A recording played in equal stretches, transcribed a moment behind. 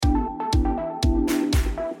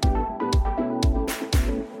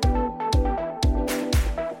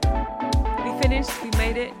finished. We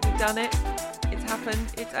made it. We've done it. It's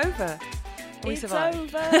happened. It's over. We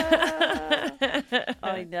survived.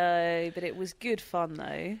 I know, but it was good fun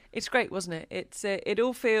though. It's great, wasn't it? It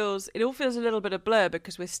all feels a little bit of blur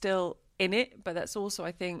because we're still in it, but that's also,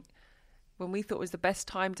 I think, when we thought was the best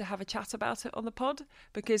time to have a chat about it on the pod,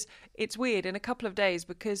 because it's weird in a couple of days,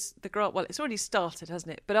 because it's already started,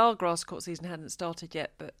 hasn't it? But our grass court season hadn't started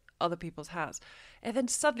yet, but other people's has. And then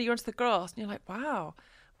suddenly you're onto the grass and you're like, wow,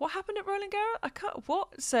 what happened at Roland Garros?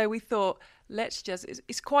 What? So we thought,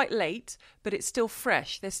 it's quite late, but it's still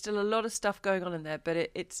fresh. There's still a lot of stuff going on in there, but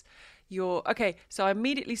okay. So I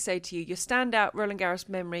immediately say to you, your standout Roland Garros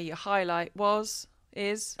memory, your highlight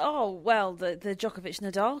is? Oh, well, the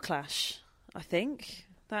Djokovic-Nadal clash, I think.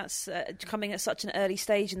 That's coming at such an early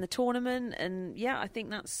stage in the tournament. And yeah, I think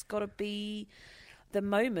that's got to be the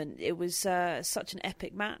moment. It was such an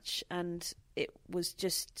epic match, and it was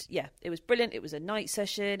just, it was brilliant. It was a night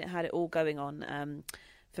session. It had it all going on.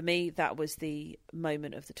 For me, that was the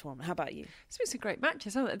moment of the tournament. How about you? It's been some great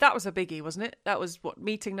matches, hasn't it? That was a biggie, wasn't it? That was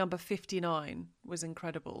meeting number 59 was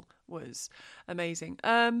incredible, was amazing.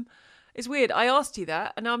 It's weird. I asked you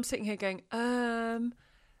that, and now I'm sitting here going,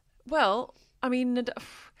 well, I mean,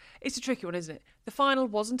 it's a tricky one, isn't it? The final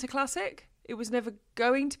wasn't a classic. It was never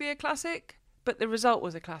going to be a classic, but the result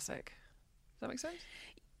was a classic. Does that make sense?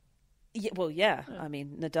 Yeah, well, yeah. I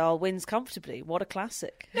mean, Nadal wins comfortably. What a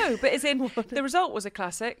classic. No, but as in, the result was a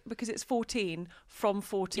classic because it's 14 from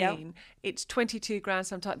 14. Yep. It's 22 Grand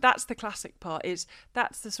Slam time. That's the classic part.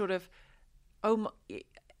 That's the sort of,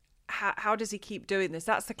 how does he keep doing this?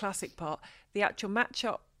 That's the classic part. The actual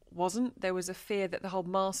matchup wasn't. There was a fear that the whole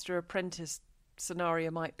master-apprentice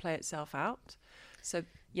scenario might play itself out. So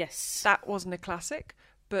yes, that wasn't a classic.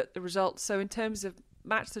 But the result, so in terms of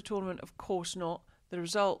match the tournament, of course not. The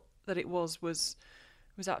result that it was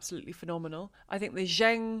absolutely phenomenal. I think the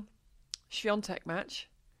Zheng Swiatek match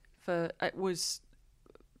was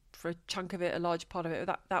for a chunk of it, a large part of it.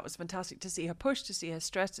 That was fantastic to see her push, to see her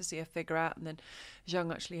stress, to see her figure out, and then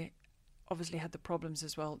Zheng actually obviously had the problems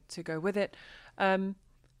as well to go with it. But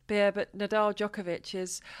Nadal Djokovic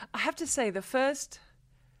is, I have to say, the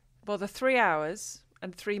 3 hours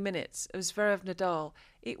and 3 minutes of Zverev Nadal,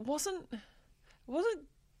 it wasn't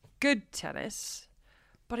good tennis.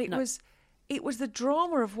 But it was the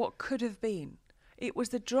drama of what could have been. It was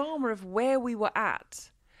the drama of where we were at.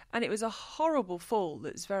 And it was a horrible fall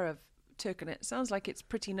that Zverev took. And it sounds like it's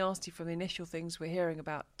pretty nasty from the initial things we're hearing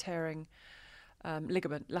about tearing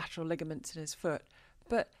lateral ligaments in his foot.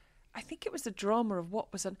 But I think it was the drama of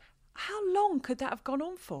what was on. How long could that have gone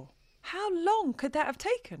on for? How long could that have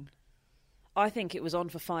taken? I think it was on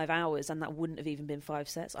for 5 hours, and that wouldn't have even been 5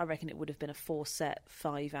 sets. I reckon it would have been a 4-set,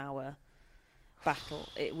 5-hour battle.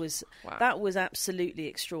 That was absolutely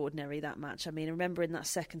extraordinary, that match. I mean, remembering that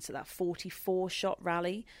second set, that 44-shot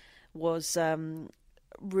rally was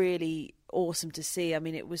really awesome to see. I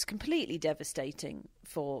mean, it was completely devastating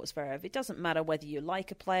for Zverev. It doesn't matter whether you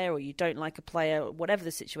like a player or you don't like a player, whatever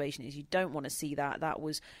the situation is, you don't want to see that. That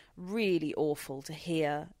was really awful to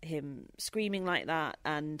hear him screaming like that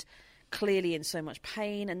and clearly in so much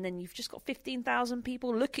pain. And then you've just got 15,000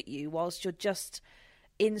 people look at you whilst you're just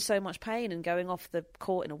in so much pain and going off the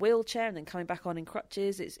court in a wheelchair and then coming back on in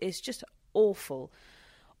crutches. It's just awful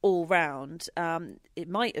all round. It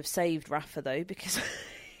might have saved Rafa though, because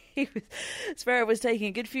Zverev was taking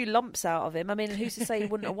a good few lumps out of him. I mean, who's to say he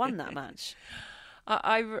wouldn't have won that match?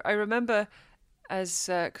 I remember, as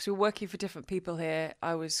because we're working for different people here,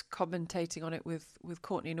 I was commentating on it with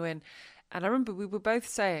Courtney Nguyen, and I remember we were both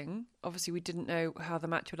saying, obviously we didn't know how the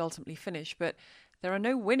match would ultimately finish, but there are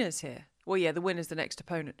no winners here. Well, yeah, the winner's the next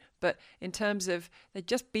opponent. But in terms of they're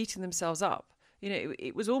just beating themselves up,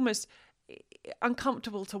 it was almost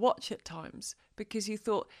uncomfortable to watch at times because you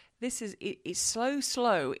thought it's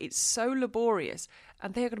slow, it's so laborious,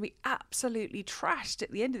 and they are going to be absolutely trashed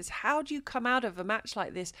at the end of this. How do you come out of a match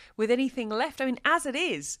like this with anything left? I mean, as it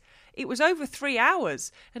is, it was over 3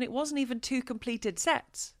 hours and it wasn't even 2 completed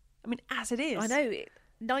sets. I mean, as it is. I know.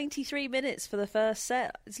 93 minutes for the first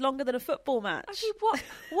set. It's longer than a football match. I mean, what?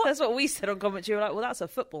 That's what we said on commentary. We're like, well, that's a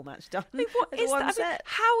football match done. I mean, what is that? Set. I mean,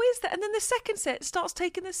 how is that? And then the second set starts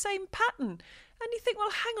taking the same pattern. And you think,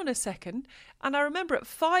 well, hang on a second. And I remember at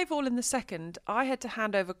 5-5 in the second, I had to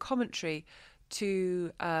hand over commentary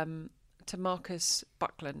to Marcus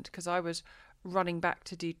Buckland because I was running back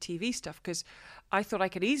to do TV stuff because I thought I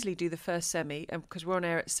could easily do the first semi because we're on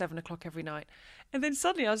air at 7 o'clock every night. And then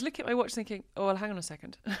suddenly I was looking at my watch thinking, oh, well, hang on a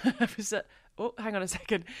second. Hang on a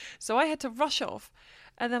second. So I had to rush off.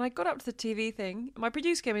 And then I got up to the TV thing. My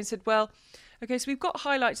producer came in and said, well, okay, so we've got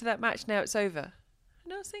highlights of that match now. It's over.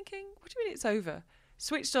 And I was thinking, what do you mean it's over?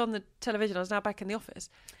 switched on the television. I was now back in the office.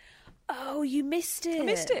 Oh, you missed it. I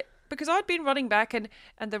missed it because I'd been running back and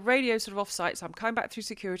the radio sort of off-site. So I'm coming back through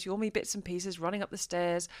security, all my bits and pieces, running up the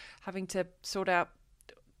stairs, having to sort out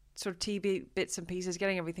sort of TV bits and pieces,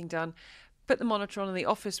 getting everything done. Put the monitor on in the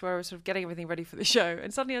office where I was sort of getting everything ready for the show.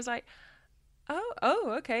 And suddenly I was like,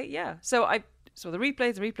 oh, okay, yeah. So I saw the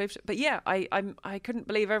replay. But yeah, I couldn't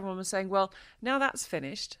believe everyone was saying, well, now that's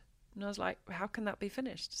finished. And I was like, how can that be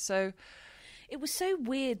finished? So it was so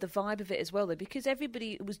weird, the vibe of it as well, though, because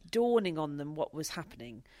everybody, it was dawning on them what was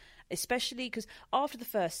happening, especially because after the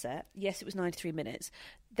first set, yes, it was 93 minutes,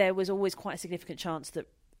 there was always quite a significant chance that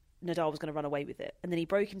Nadal was going to run away with it. And then he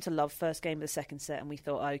broke into love first game of the second set, and we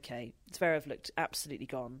thought, okay, Zverev looked absolutely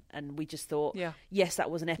gone. And we just thought, yes, that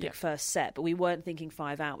was an epic first set, but we weren't thinking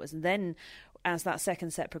 5 hours. And then as that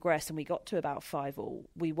second set progressed and we got to about 5-all,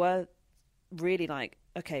 we were really like,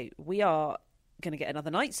 okay, we are going to get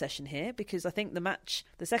another night session here, because I think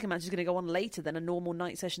the second match is going to go on later than a normal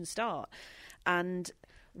night session start. And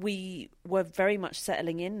we were very much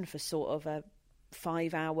settling in for sort of a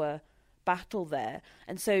 5-hour battle there.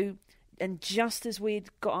 And just as we'd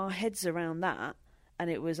got our heads around that, and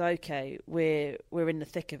it was okay, we're in the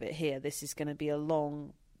thick of it here, this is going to be a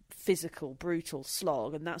long, physical, brutal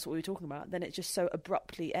slog, and that's what we were talking about, then it just so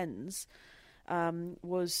abruptly ends,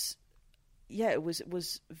 was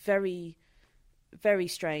very, very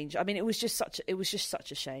strange. I mean, it was just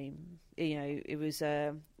such a shame. You know, it was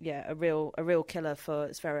a real killer for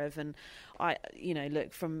Zverev. And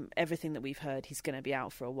look, from everything that we've heard, he's going to be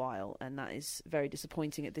out for a while, and that is very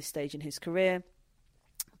disappointing at this stage in his career.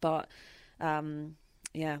 But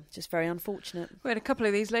just very unfortunate. We had a couple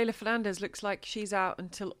of these. Leylah Fernandez looks like she's out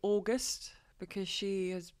until August because she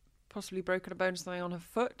has possibly broken a bone or something on her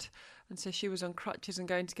foot, and so she was on crutches and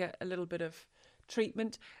going to get a little bit of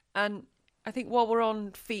treatment. And I think while we're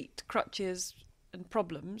on feet, crutches and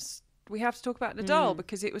problems, we have to talk about Nadal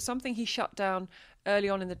because it was something he shut down early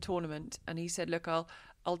on in the tournament, and he said, look, I'll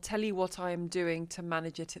tell you what I am doing to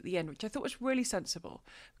manage it at the end, which I thought was really sensible,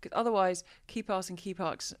 because otherwise keep asking.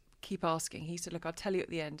 He said, look, I'll tell you at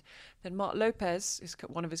the end. Then Marc Lopez,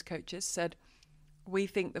 one of his coaches, said, we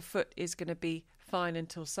think the foot is going to be fine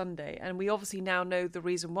until Sunday. And we obviously now know the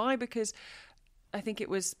reason why, because I think it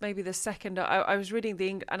was maybe the second. I was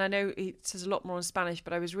reading and I know he says a lot more in Spanish,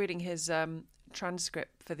 but I was reading his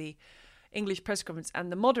transcript for the English press conference, and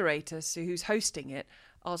the moderator, so who's hosting it,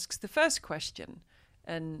 asks the first question,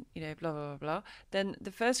 and blah blah blah blah. Then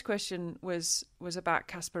the first question was about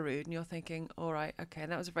Casper Ruud, and you're thinking, all right, okay,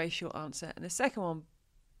 and that was a very short answer. And the second one,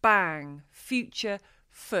 bang, future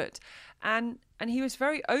foot, and he was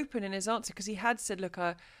very open in his answer, because he had said, look,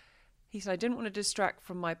 he said, I didn't want to distract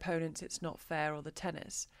from my opponents, it's not fair, or the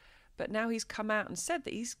tennis. But now he's come out and said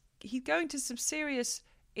that he's going to some serious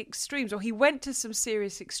extremes, or he went to some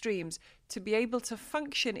serious extremes to be able to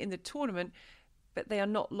function in the tournament, but they are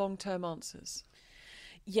not long-term answers.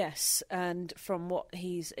 Yes, and from what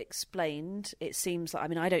he's explained, it seems like, I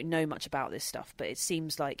mean, I don't know much about this stuff, but it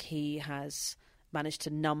seems like he has managed to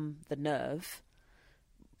numb the nerve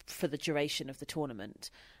for the duration of the tournament.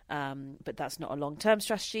 But that's not a long-term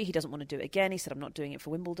strategy. He doesn't want to do it again. He said, I'm not doing it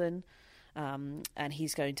for Wimbledon. And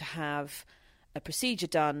he's going to have a procedure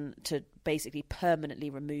done to basically permanently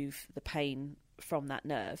remove the pain from that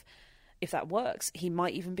nerve. If that works, he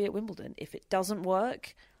might even be at Wimbledon. If it doesn't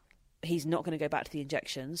work, he's not going to go back to the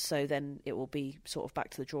injections. So then it will be sort of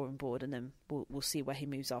back to the drawing board, and then we'll see where he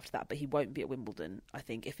moves after that. But he won't be at Wimbledon, I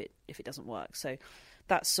think, if it doesn't work. So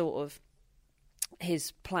that's sort of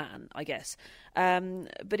his plan, I guess.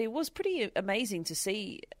 But it was pretty amazing to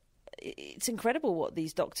see. It's incredible what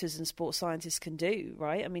these doctors and sports scientists can do,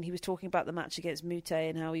 right? I mean, he was talking about the match against Mute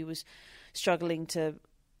and how he was struggling to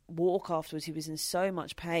walk afterwards. He was in so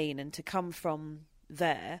much pain, and to come from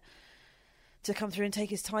there, to come through and take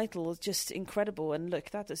his title was just incredible. And look,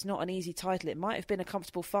 that is not an easy title. It might have been a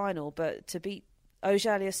comfortable final, but to beat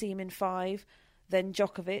Auger-Aliassime in 5, then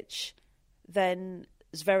Djokovic, then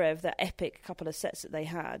Zverev, that epic couple of sets that they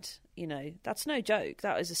had, that's no joke.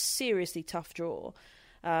 That was a seriously tough draw.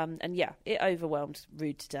 And yeah, it overwhelmed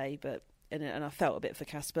Ruud today, and I felt a bit for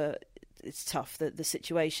Casper. It's tough. The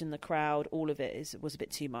situation, the crowd, all of it was a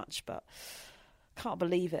bit too much, but can't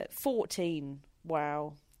believe it. 14.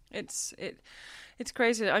 Wow. It's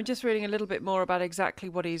crazy. I'm just reading a little bit more about exactly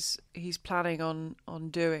what he's planning on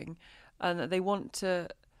doing, and they want to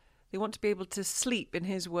be able to sleep, in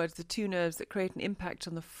his words, the two nerves that create an impact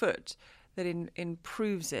on the foot that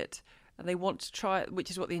improves it. And they want to try,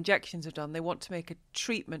 which is what the injections have done, they want to make a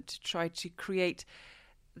treatment to try to create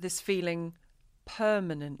this feeling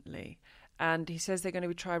permanently. And he says they're going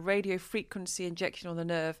to try radio frequency injection on the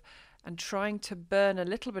nerve, and trying to burn a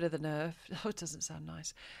little bit of the nerve, oh, it doesn't sound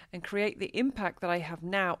nice, and create the impact that I have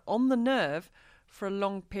now on the nerve for a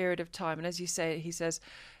long period of time. And as you say, he says,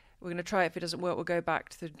 we're going to try it. If it doesn't work, we'll go back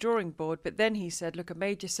to the drawing board. But then he said, look, a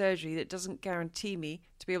major surgery that doesn't guarantee me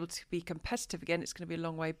to be able to be competitive again, it's going to be a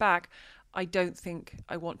long way back. I don't think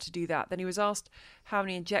I want to do that. Then he was asked how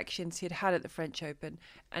many injections he had had at the French Open,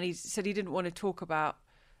 and he said he didn't want to talk about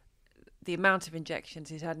the amount of injections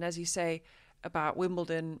he's had. And as you say about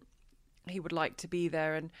Wimbledon, he would like to be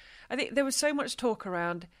there. And I think there was so much talk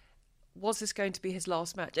around, was this going to be his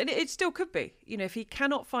last match? And it still could be. You know, if he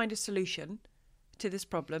cannot find a solution to this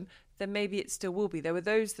problem, then maybe it still will be. There were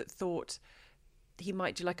those that thought he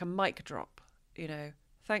might do like a mic drop, you know,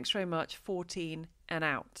 thanks very much, 14 and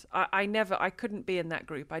out. I couldn't be in that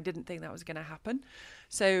group. I didn't think that was going to happen.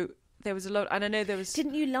 So there was a lot, and I know there was...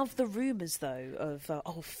 Didn't you love the rumours, though, of,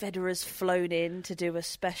 Federer's flown in to do a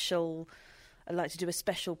special... like to do a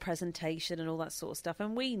special presentation and all that sort of stuff,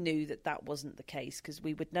 and we knew that wasn't the case because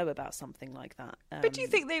we would know about something like that. But do you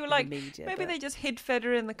think they were like, maybe they just hid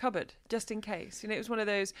Federer in the cupboard just in case? You know, it was one of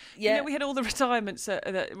those. Yeah. You know, we had all the retirement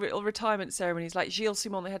ceremonies like Gilles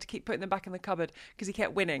Simon. They had to keep putting them back in the cupboard because he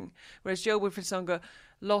kept winning, whereas Jo-Wilfried Tsonga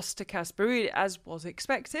lost to Casper Ruud as was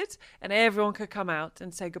expected, and everyone could come out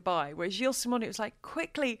and say goodbye. Whereas Gilles Simon, it was like,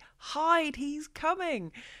 quickly hide, he's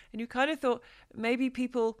coming, and you kind of thought maybe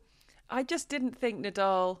people. I just didn't think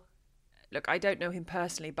Nadal, look, I don't know him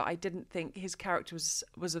personally, but I didn't think his character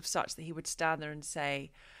was of such that he would stand there and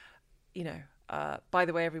say, you know, by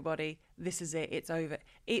the way, everybody, this is it, it's over.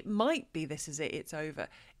 It might be this is it, it's over,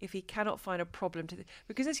 if he cannot find a problem to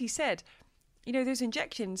because as he said, you know, those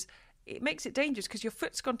injections, it makes it dangerous because your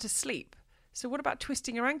foot's gone to sleep. So what about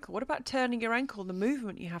twisting your ankle? What about turning your ankle, the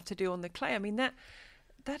movement you have to do on the clay? I mean,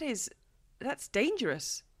 that's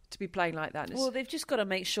dangerous. To be playing like that. Well, they've just got to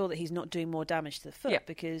make sure that he's not doing more damage to the foot,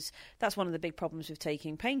 because that's one of the big problems with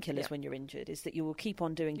taking painkillers when you're injured, is that you will keep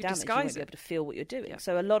on doing damage. You won't be able to feel what you're doing.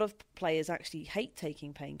 So a lot of players actually hate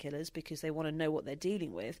taking painkillers because they want to know what they're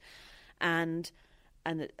dealing with, but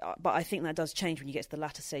I think that does change when you get to the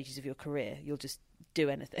latter stages of your career. You'll just do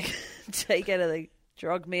anything, take anything.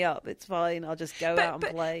 Drug me up, it's fine, I'll just go out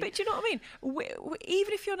and play. But do you know what I mean?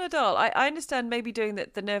 Even if you're Nadal, I understand maybe doing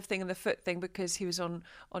the nerve thing and the foot thing because he was on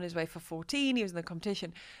his way for 14, he was in the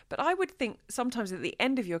competition. But I would think sometimes at the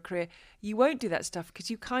end of your career, you won't do that stuff because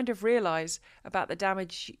you kind of realise about the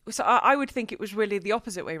damage. So I would think it was really the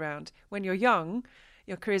opposite way around. When you're young,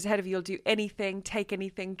 your career's ahead of you, you'll do anything, take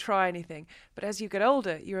anything, try anything. But as you get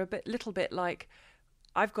older, you're little bit like,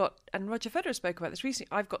 I've got, and Roger Federer spoke about this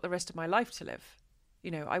recently, I've got the rest of my life to live. You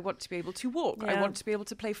know, I want to be able to walk. Yeah. I want to be able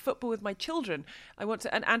to play football with my children. I want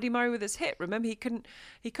to. And Andy Murray with his hip. Remember, he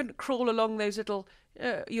couldn't crawl along those little.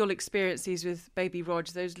 You'll experience these with baby Rog.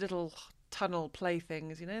 Those little tunnel play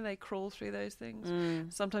things. You know, they crawl through those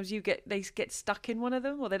things. Sometimes they get stuck in one of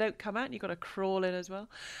them, or they don't come out, and you've got to crawl in as well.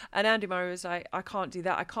 And Andy Murray was like, I can't do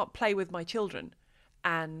that. I can't play with my children.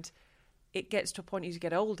 And it gets to a point as you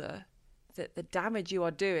get older that the damage you are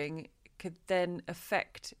doing could then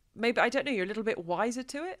affect. Maybe, I don't know, you're a little bit wiser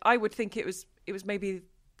to it. I would think it was maybe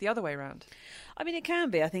the other way around. I mean, it can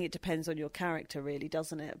be. I think it depends on your character, really,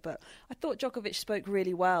 doesn't it? But I thought Djokovic spoke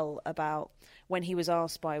really well about when he was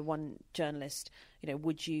asked by one journalist, you know,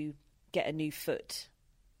 would you get a new foot?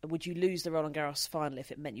 Would you lose the Roland Garros final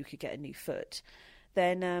if it meant you could get a new foot?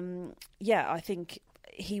 Then, I think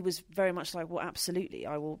he was very much like, well, absolutely,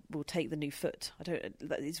 I will take the new foot.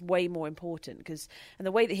 It's way more important and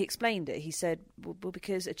the way that he explained it, he said, well,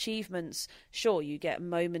 because achievements, sure, you get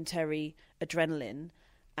momentary adrenaline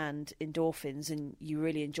and endorphins and you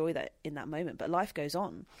really enjoy that in that moment, but life goes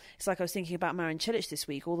on. It's like I was thinking about Marin Cilic this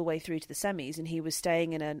week all the way through to the semis, and he was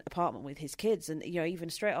staying in an apartment with his kids, and you know, even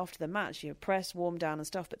straight after the match, you know, press, warm down and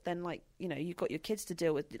stuff, but then, like, you know, you've got your kids to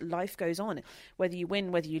deal with. Life goes on, whether you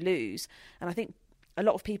win, whether you lose. And I think a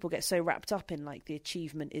lot of people get so wrapped up in like the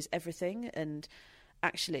achievement is everything, and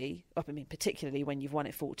actually, I mean, particularly when you've won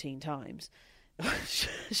it 14 times,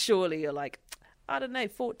 surely you're like, I don't know,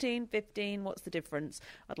 14, 15, what's the difference?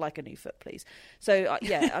 I'd like a new foot, please. So,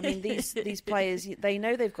 I mean, these players, they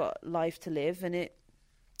know they've got life to live, and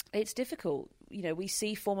it's difficult. You know, we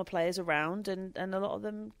see former players around, and a lot of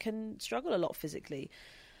them can struggle a lot physically.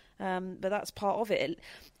 But that's part of it.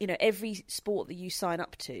 You know, every sport that you sign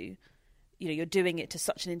up to, you know, you're doing it to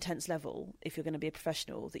such an intense level if you're going to be a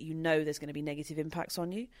professional that you know there's going to be negative impacts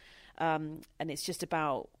on you. And it's just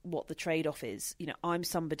about what the trade-off is. You know, I'm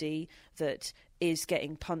somebody that is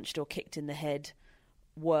getting punched or kicked in the head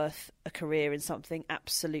worth a career in something?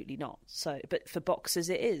 Absolutely not. So, but for boxers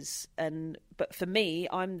it is. But for me,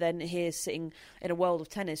 I'm then here sitting in a world of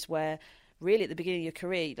tennis where really at the beginning of your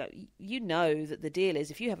career, you know that the deal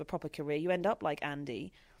is if you have a proper career, you end up like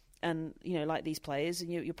Andy and, you know, like these players,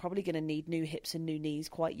 and you're probably going to need new hips and new knees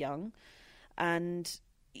quite young. And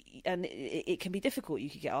it can be difficult. You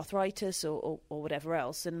could get arthritis or whatever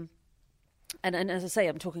else. And as I say,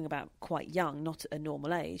 I'm talking about quite young, not a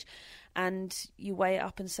normal age. And you weigh it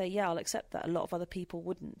up and say, yeah, I'll accept that. A lot of other people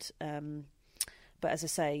wouldn't. But as I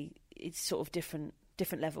say, it's sort of different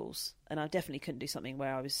levels. And I definitely couldn't do something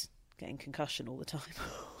where I was getting concussion all the time,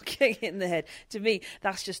 getting hit in the head. To me,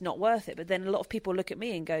 that's just not worth it. But then a lot of people look at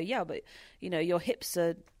me and go, yeah, but, you know, your hips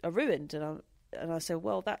are ruined. And I say,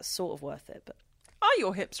 well, that's sort of worth it. But are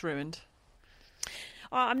your hips ruined?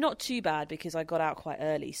 I'm not too bad because I got out quite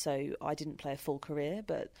early, so I didn't play a full career.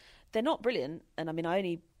 But they're not brilliant. And I mean, I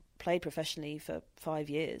only played professionally for 5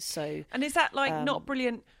 years. So, and is that like not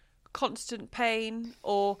brilliant, constant pain,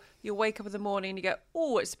 or you wake up in the morning and you go,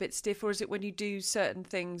 oh, it's a bit stiff, or is it when you do certain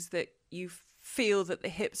things that you feel that the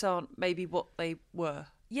hips aren't maybe what they were?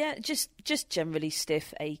 Yeah, just generally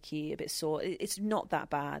stiff, achy, a bit sore. It's not that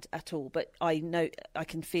bad at all, but I know I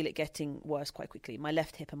can feel it getting worse quite quickly. My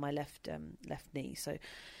left hip and my left knee. So,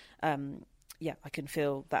 yeah, I can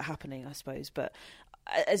feel that happening, I suppose. But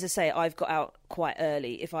as I say, I've got out quite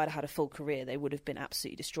early. If I'd had a full career, they would have been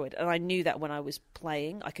absolutely destroyed. And I knew that when I was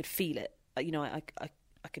playing, I could feel it. You know, I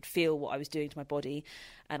could feel what I was doing to my body,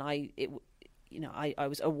 and I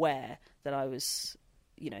was aware that I was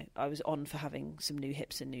on for having some new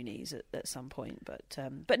hips and new knees at some point.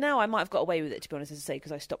 But now I might have got away with it, to be honest, as I say,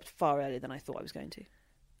 because I stopped far earlier than I thought I was going to.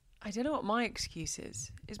 I don't know what my excuse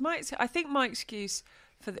is. I think my excuse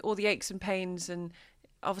for all the aches and pains and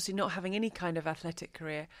obviously not having any kind of athletic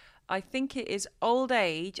career, I think it is old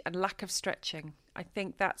age and lack of stretching. I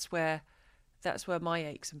think that's where my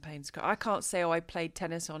aches and pains go. I can't say, I played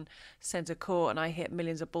tennis on centre court and I hit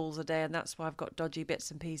millions of balls a day and that's why I've got dodgy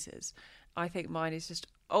bits and pieces. I think mine is just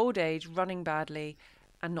old age, running badly,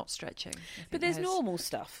 and not stretching. But there's normal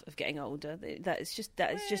stuff of getting older. That is just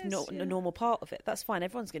not a normal part of it. That's fine.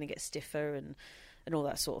 Everyone's going to get stiffer and all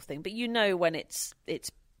that sort of thing. But you know when it's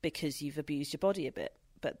because you've abused your body a bit.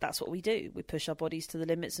 But that's what we do. We push our bodies to the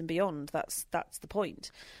limits and beyond. That's the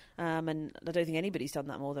point. And I don't think anybody's done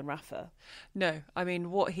that more than Rafa. No, I mean,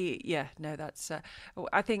 that's...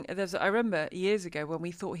 I think I remember years ago when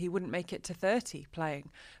we thought he wouldn't make it to 30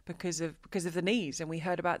 playing because of the knees, and we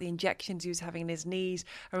heard about the injections he was having in his knees.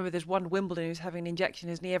 I remember there's one Wimbledon who was having an injection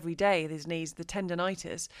in his knee every day, his knees, the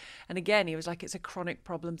tendonitis. And again, he was like, it's a chronic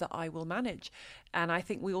problem that I will manage. And I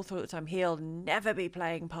think we all thought at the time, he'll never be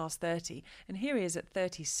playing past 30. And here he is at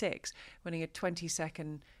 36, winning a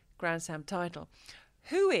 22nd Grand Slam title.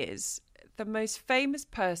 Who is the most famous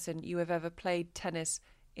person you have ever played tennis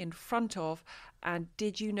in front of? And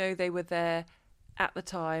did you know they were there at the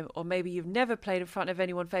time? Or maybe you've never played in front of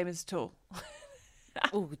anyone famous at all?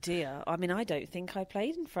 Oh, dear. I mean, I don't think I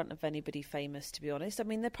played in front of anybody famous, to be honest. I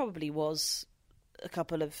mean, there probably was a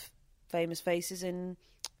couple of famous faces in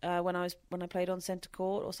when I played on centre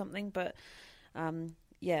court or something. But,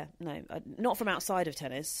 yeah, no, not from outside of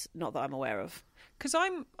tennis, not that I'm aware of. Because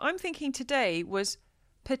I'm thinking today was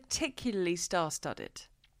particularly star-studded,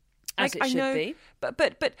 as it should be. But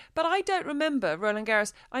I don't remember Roland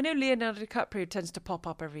Garros. I know Leonardo DiCaprio tends to pop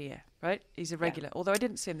up every year, right? He's a regular, although I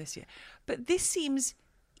didn't see him this year. But this seems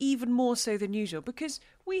even more so than usual because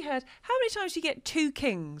we had how many times do you get two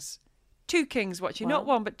kings watching? Well, not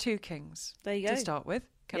one but two kings. There you go. To start with,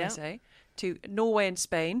 can I say? To Norway and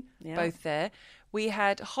Spain, both there. We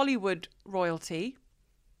had Hollywood royalty.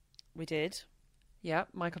 We did. Yeah,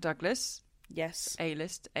 Michael Douglas. Yes.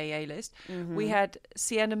 A-list. Mm-hmm. We had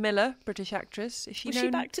Sienna Miller, British actress. Was she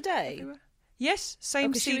back today? Everywhere? Yes,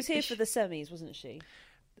 same seat. She was here for the semis, wasn't she?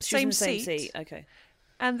 Same seat. Okay.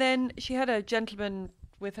 And then she had a gentleman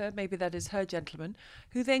with her, maybe that is her gentleman,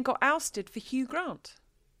 who then got ousted for Hugh Grant.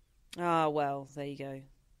 Ah, well, there you go.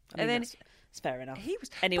 I mean, it's fair enough.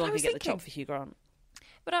 Anyone can get the top for Hugh Grant.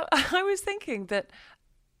 But I was thinking that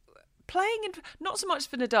playing, not so much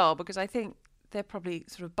for Nadal, because I think they're probably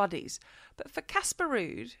sort of buddies, but for Casper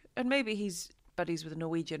Ruud, and maybe he's buddies with the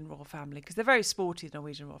Norwegian royal family, because they're very sporty, the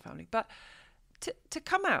Norwegian royal family, but to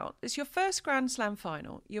come out, it's your first Grand Slam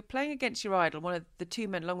final, you're playing against your idol, one of the two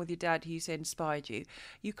men, along with your dad, who you say inspired you.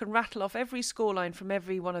 You can rattle off every scoreline from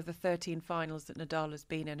every one of the 13 finals that Nadal has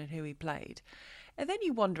been in and who he played. And then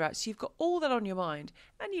you wander out, so you've got all that on your mind,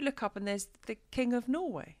 and you look up and there's the King of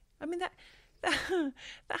Norway. I mean, that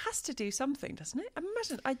has to do something, doesn't it?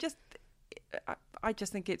 Imagine, I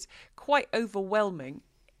just think it's quite overwhelming,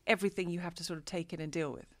 everything you have to sort of take in and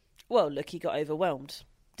deal with. Well, look, he got overwhelmed,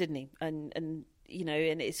 didn't he? And you know,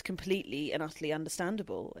 and it's completely and utterly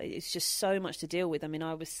understandable. It's just so much to deal with. I mean,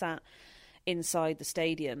 I was sat inside the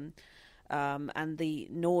stadium, and the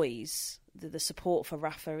noise, the support for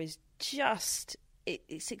Rafa is just...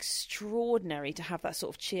 It's extraordinary to have that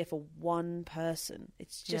sort of cheer for one person.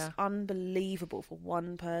 It's just unbelievable for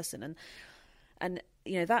one person, and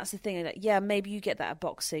you know, that's the thing. Like, yeah, maybe you get that at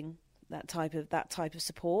boxing, that type of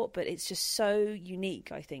support, but it's just so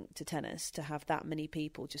unique, I think, to tennis to have that many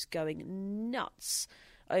people just going nuts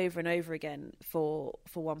over and over again for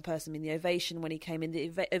one person. I mean, the ovation when he came in,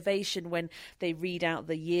 the ovation when they read out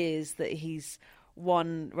the years that he's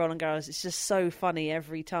won Roland Garros, it's just so funny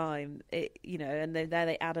every time. You know, and then there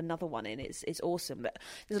they add another one in. It's awesome. But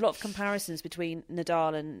there's a lot of comparisons between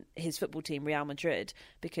Nadal and his football team, Real Madrid,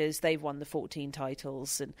 because they've won the 14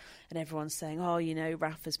 titles, and everyone's saying, oh, you know,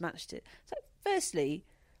 Rafa's matched it. So, firstly,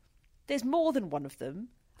 there's more than one of them.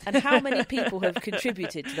 And how many people have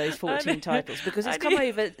contributed to those 14 titles? Because it's come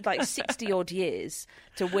over like 60 odd years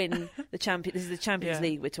to win the champion. This is the Champions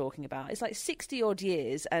League we're talking about. It's like 60 odd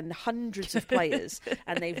years and hundreds of players,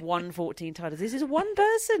 and they've won 14 titles. This is one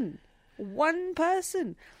person. One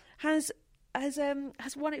person has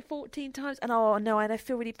won it 14 times. And oh no, and I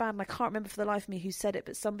feel really bad. And I can't remember for the life of me who said it,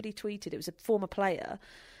 but somebody tweeted. It was a former player,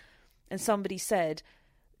 and somebody said,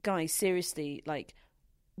 "Guys, seriously, like."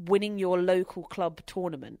 Winning your local club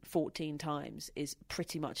tournament 14 times is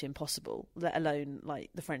pretty much impossible, let alone like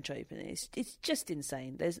the French Open. It's just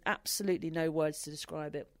insane. There's absolutely no words to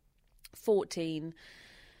describe it. 14,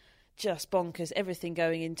 just bonkers. Everything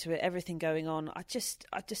going into it, everything going on. I just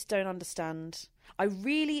don't understand. I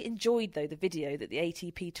really enjoyed though the video that the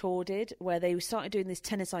ATP Tour did, where they started doing this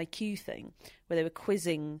tennis IQ thing, where they were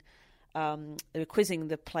quizzing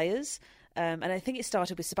the players. And I think it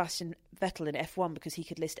started with Sebastian Vettel in F1 because he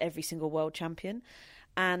could list every single world champion.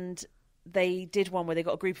 And they did one where they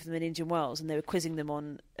got a group of them in Indian Wells and they were quizzing them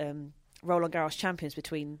on Roland Garros champions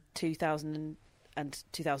between 2000 and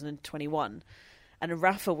 2021. And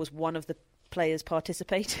Rafa was one of the players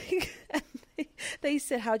participating. And they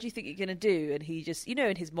said, how do you think you're going to do? And he just, you know,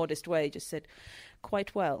 in his modest way, just said,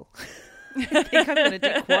 quite well. I think I'm going to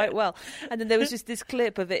do quite well. And then there was just this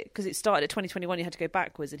clip of it, because it started at 2021, you had to go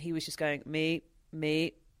backwards, and he was just going, me.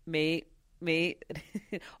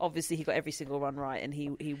 Obviously, he got every single run right, and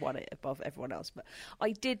he won it above everyone else. But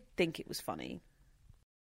I did think it was funny.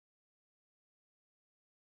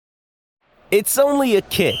 It's only a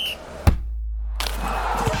kick,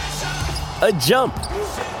 a jump,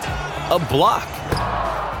 a block.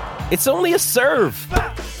 It's only a serve.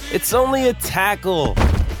 It's only a tackle.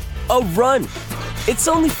 A run. It's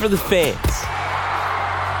only for the fans.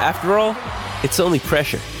 After all, it's only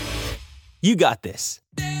pressure. You got this.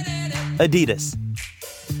 Adidas.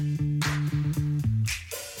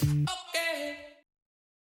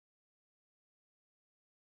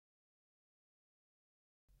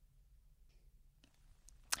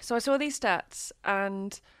 So I saw these stats,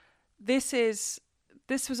 and this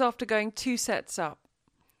was after going 2 sets up,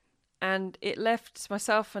 and it left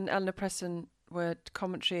myself and Eleanor Preston were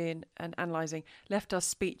commentary and analysing, left us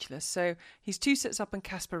speechless. So he's 2 sets up on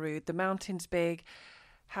Casper Ruud. The mountain's big.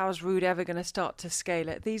 How's Ruud ever going to start to scale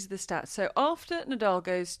it? These are the stats. So after Nadal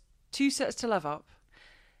goes 2 sets to love up,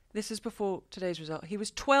 this is before today's result, he was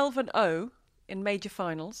 12-0 in major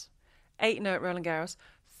finals, 8-0 at Roland Garros,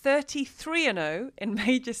 33-0 in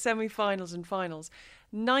major semi-finals and finals,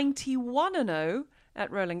 91-0 at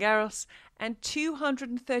Roland Garros, and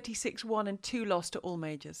 236-1 and 2 lost to all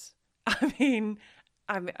majors. I mean,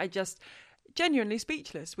 I just genuinely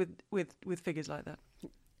speechless with figures like that.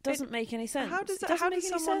 Doesn't make any sense. How does that? Doesn't How make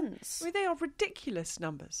does any someone? sense. I mean, they are ridiculous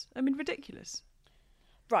numbers. I mean, ridiculous.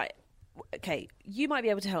 Right. Okay. You might be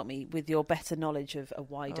able to help me with your better knowledge of a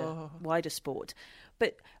wider sport.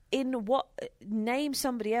 But name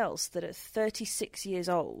somebody else that at 36 years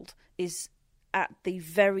old is at the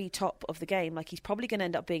very top of the game. Like, he's probably going to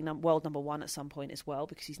end up being world number 1 at some point as well,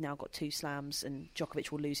 because he's now got 2 slams and Djokovic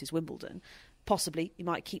will lose his Wimbledon. Possibly. He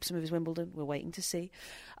might keep some of his Wimbledon. We're waiting to see.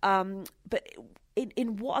 But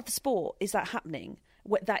in what other sport is that happening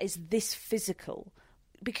that is this physical?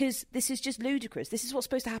 Because this is just ludicrous. This is what's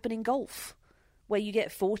supposed to happen in golf, where you get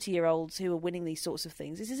 40-year-olds who are winning these sorts of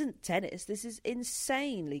things. This isn't tennis. This is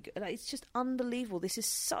insanely good. Like, it's just unbelievable. This is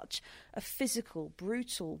such a physical,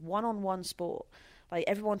 brutal, one-on-one sport. Like,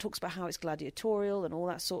 everyone talks about how it's gladiatorial and all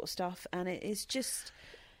that sort of stuff, and it is just...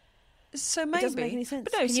 So maybe... It doesn't make any sense.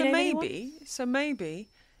 But no, so maybe...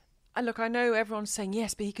 Look, I know everyone's saying,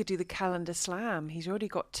 yes, but he could do the calendar slam. He's already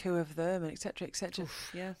got 2 of them, and et cetera, et cetera.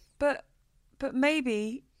 Yeah. But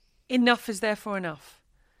maybe enough is therefore enough.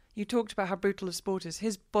 You talked about how brutal the sport is.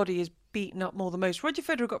 His body is beaten up more than most. Roger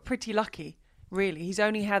Federer got pretty lucky really. He's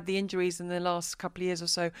only had the injuries in the last couple of years or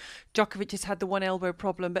so. Djokovic has had the one elbow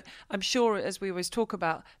problem, but I'm sure, as we always talk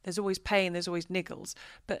about, there's always pain, there's always niggles.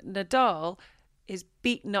 But Nadal is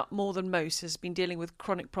beaten up more than most, has been dealing with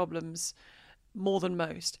chronic problems more than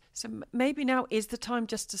most. So maybe now is the time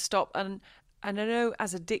just to stop. And I know,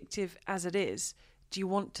 as addictive as it is, do you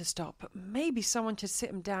want to stop? But maybe someone should sit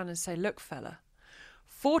him down and say, look, fella,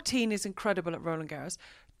 14 is incredible at Roland Garros.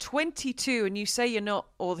 22, and you say you're not,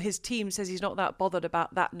 or his team says he's not that bothered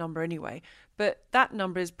about that number anyway, but that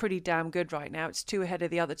number is pretty damn good right now. It's 2 ahead of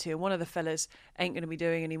the other 2, and one of the fellas ain't going to be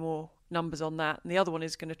doing any more numbers on that, and the other one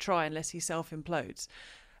is going to try unless he self-implodes.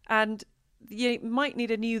 And you might need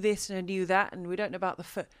a new this and a new that, and we don't know about the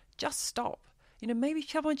foot. Just stop. Maybe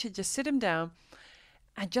someone should just sit him down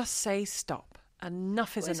and just say stop.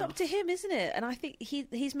 Enough is enough. It's up to him, isn't it? And I think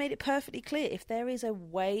he's made it perfectly clear. If there is a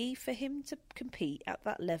way for him to compete at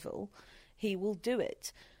that level, he will do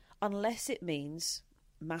it, unless it means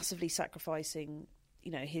massively sacrificing,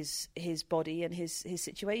 his body and his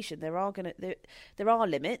situation. There are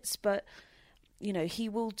limits, but he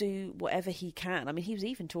will do whatever he can. I mean, he was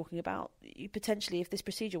even talking about potentially, if this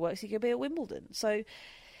procedure works, he could be at Wimbledon. So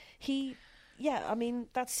yeah, I mean,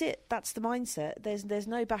 that's it. That's the mindset. There's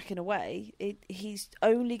no backing away. He's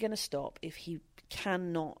only going to stop if he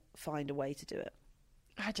cannot find a way to do it.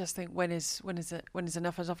 I just think when is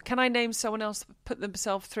enough enough? Can I name someone else that put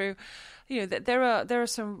themselves through? There are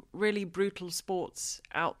some really brutal sports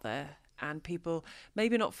out there, and people,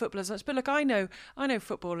 maybe not footballers, but look, I know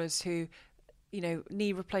footballers who,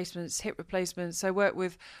 knee replacements, hip replacements. I work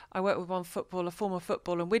with one footballer, a former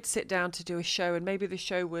footballer, and we'd sit down to do a show, and maybe the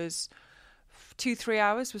show was 2-3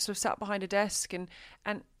 hours. We sort of sat behind a desk, and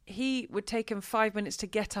he would take him 5 minutes to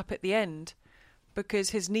get up at the end because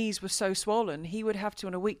his knees were so swollen. He would have to,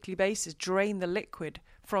 on a weekly basis, drain the liquid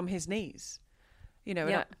from his knees. Yep.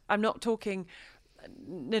 And I'm not talking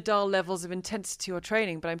Nadal levels of intensity or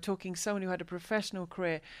training, but I'm talking someone who had a professional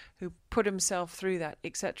career, who put himself through that,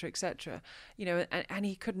 etc., etc. And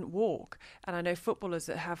he couldn't walk. And I know footballers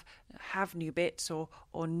that have new bits or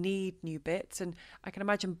need new bits, and I can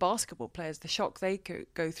imagine basketball players, the shock they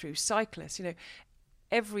go through. Cyclists,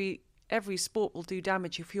 every sport will do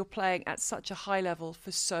damage if you're playing at such a high level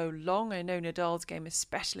for so long. I know Nadal's game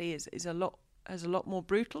especially is a lot more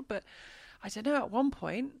brutal, but I don't know, at one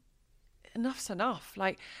point, enough's enough.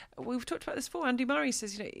 Like, we've talked about this before. Andy Murray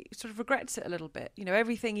says, he sort of regrets it a little bit.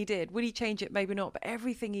 Everything he did. Would he change it? Maybe not. But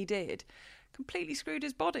everything he did completely screwed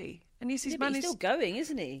his body. And he's managed. He's still going,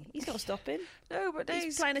 isn't he? He's not stopping. No, but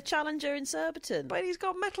he's playing a challenger in Surbiton. But he's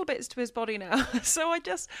got metal bits to his body now. So I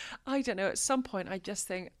don't know. At some point, I just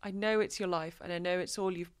think, I know it's your life, and I know it's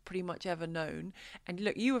all you've pretty much ever known. And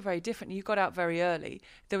look, you were very different. You got out very early.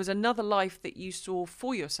 There was another life that you saw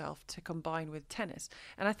for yourself to combine with tennis.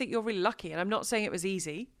 And I think you're really lucky. And I'm not saying it was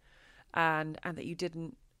easy, and that you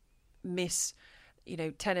didn't miss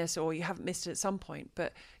tennis, or you haven't missed it at some point,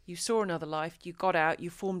 but you saw another life, you got out, you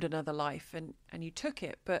formed another life, and you took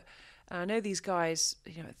it. But I know these guys,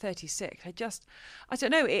 at 36, I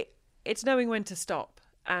don't know, it's knowing when to stop.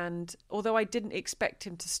 And although I didn't expect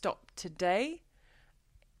him to stop today,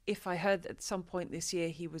 if I heard at some point this year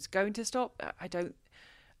he was going to stop, I don't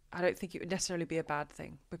think it would necessarily be a bad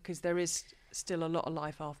thing, because there is still a lot of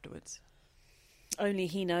life afterwards. Only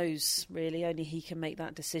he knows, really. Only he can make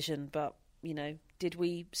that decision. But did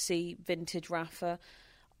we see vintage Rafa?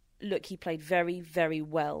 Look, he played very, very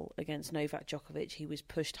well against Novak Djokovic. He was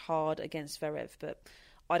pushed hard against Zverev, but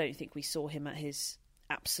I don't think we saw him at his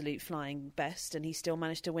absolute flying best, and he still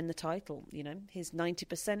managed to win the title. His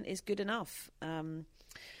 90% is good enough.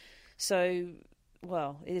 So,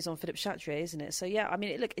 well, it is on Philippe Chatrier, isn't it? So, yeah, I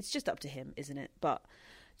mean, look, it's just up to him, isn't it? But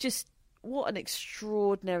just what an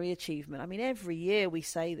extraordinary achievement. I mean, every year we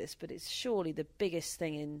say this, but it's surely the biggest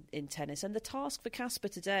thing in tennis. And the task for Casper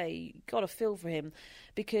today, you've got to feel for him,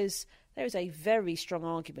 because there is a very strong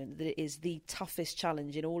argument that it is the toughest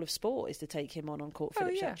challenge in all of sport is to take him on court,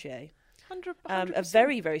 Philippe Chatrier. 100%. A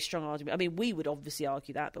very, very strong argument. I mean, we would obviously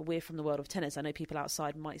argue that, but we're from the world of tennis. I know people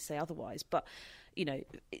outside might say otherwise, but,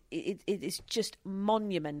 it is just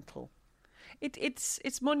monumental.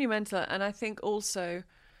 It's monumental, and I think also,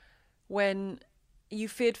 when you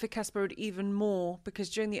feared for Casper even more, because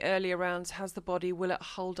during the earlier rounds, has the body, will it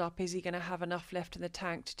hold up? Is he going to have enough left in the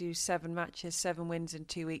tank to do 7 matches, 7 wins in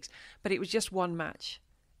 2 weeks? But it was just one match.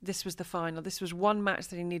 this was the final. This was one match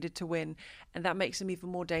that he needed to win, and that makes him even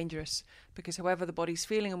more dangerous because however the body's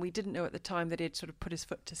feeling, and we didn't know at the time that he'd sort of put his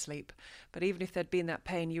foot to sleep, but even if there'd been that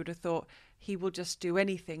pain, you would have thought he will just do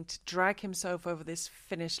anything to drag himself over this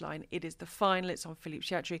finish line. It is the final. It's on Philippe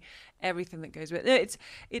Chatrier. Everything that goes with it.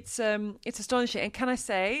 It's astonishing. And can I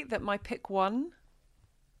say that my pick won?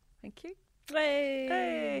 Thank you.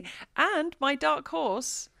 Hey. And my dark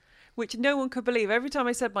horse, which no one could believe. Every time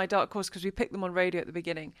I said my dark horse, because we picked them on radio at the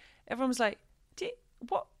beginning, everyone was like,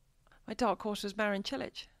 what? My dark horse was Marin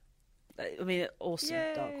Cilic. I mean, awesome.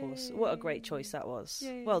 Yay. Dark horse. What a great choice that was.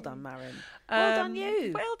 Yay. Well done, Marin. Well done,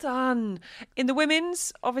 you. Well done. In the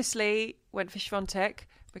women's, obviously, went for Swiatek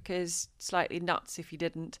because slightly nuts if you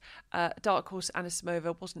didn't. Dark horse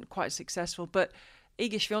Anisimova wasn't quite successful, but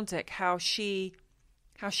Iga Swiatek, how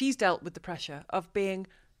she's dealt with the pressure of being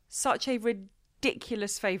such a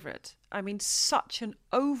ridiculous favourite. I mean, such an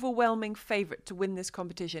overwhelming favourite to win this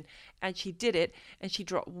competition. And she did it, and she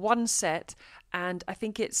dropped one set. And I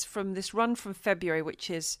think it's from this run from February, which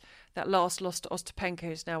is that last loss to Ostapenko,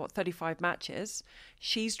 who's now, 35 matches.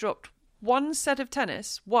 She's dropped one set of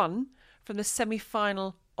tennis, one, from the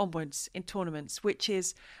semi-final onwards in tournaments, which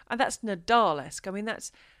is, and that's Nadal-esque. I mean,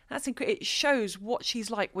 that's incredible. It shows what she's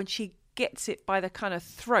like when she gets it by the kind of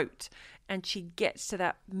throat and she gets to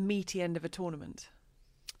that meaty end of a tournament.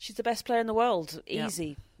 She's the best player in the world,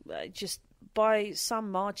 easy, just by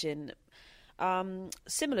some margin.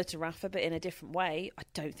 Similar to Rafa, but in a different way. I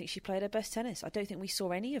don't think she played her best tennis. I don't think we saw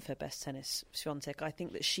any of her best tennis, Swiatek. I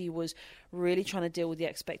think that she was really trying to deal with the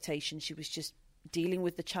expectation. She was just dealing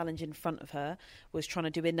with the challenge in front of her, was trying to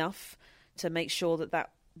do enough to make sure that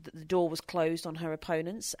the door was closed on her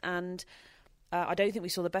opponents. And I don't think we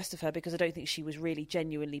saw the best of her because I don't think she was really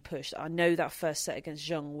genuinely pushed. I know that first set against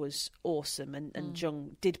Zheng was awesome, and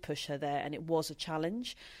Zheng did push her there, and it was a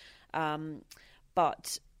challenge.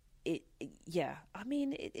 But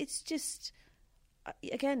it's just,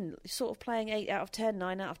 again, sort of playing 8 out of 10,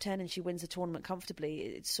 9 out of 10, and she wins the tournament comfortably.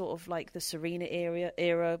 It's sort of like the Serena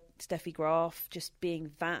era, Steffi Graf, just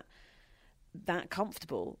being that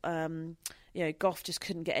comfortable. Goff just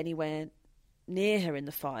couldn't get anywhere near her in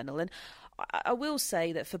the final. And I will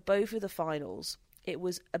say that for both of the finals, it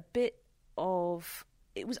was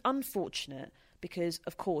unfortunate because,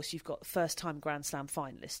 of course, you've got first-time Grand Slam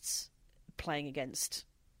finalists playing against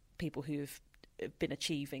people who've been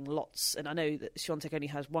achieving lots. And I know that Swiatek only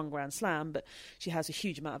has one Grand Slam, but she has a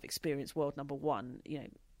huge amount of experience, world number one.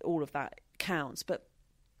 All of that counts. But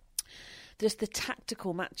just the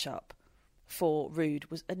tactical matchup for Ruud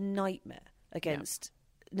was a nightmare against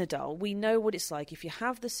Nadal. We know what it's like. If you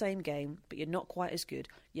have the same game, but you're not quite as good,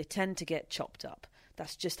 you tend to get chopped up.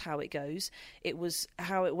 That's just how it goes. It was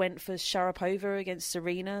how it went for Sharapova against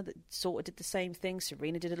Serena. That sort of did the same thing.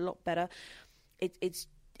 Serena did it a lot better. It's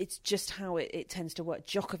just how it tends to work.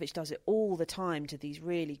 Djokovic does it all the time to these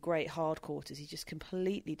really great hard quarters. He just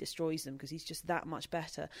completely destroys them because he's just that much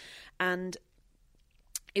better. And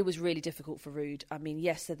it was really difficult for Ruud. I mean,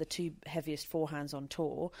 yes, they're the two heaviest forehands on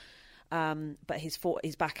tour, but his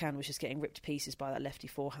backhand was just getting ripped to pieces by that lefty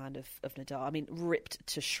forehand of Nadal. I mean, ripped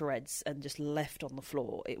to shreds and just left on the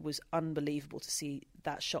floor. It was unbelievable to see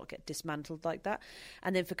that shot get dismantled like that.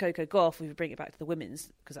 And then for Coco Gauff, we would bring it back to the women's,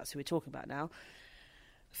 because that's who we're talking about now.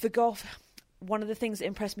 For Gauff, one of the things that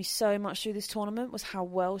impressed me so much through this tournament was how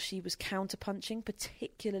well she was counter-punching,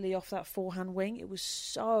 particularly off that forehand wing. It was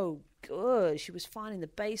so good. She was finding the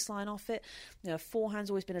baseline off it. Forehand's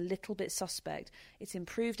always been a little bit suspect. It's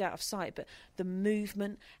improved out of sight, but the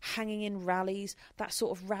movement, hanging in rallies, that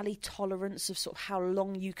sort of rally tolerance of sort of how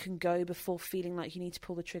long you can go before feeling like you need to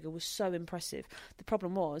pull the trigger was so impressive. The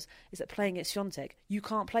problem is that playing at Swiatek, you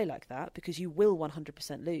can't play like that because you will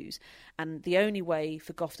 100% lose. And the only way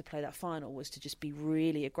for Gauff to play that final was to just be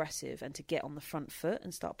really aggressive and to get on the front foot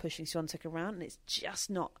and start pushing Swiatek around. And it's just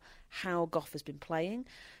not how Gauff has been playing.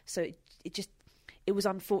 So it was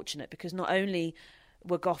unfortunate because not only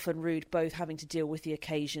were Gauff and Ruud both having to deal with the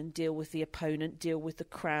occasion, deal with the opponent, deal with the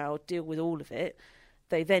crowd, deal with all of it,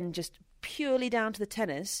 they then just purely down to the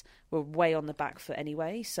tennis were way on the back foot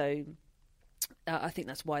anyway. So I think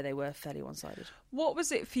that's why they were fairly one-sided. What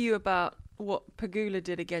was it for you about what Pegula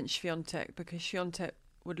did against Swiatek? Because Swiatek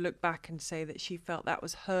would look back and say that she felt that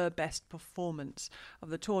was her best performance of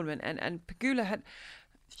the tournament. And Pegula had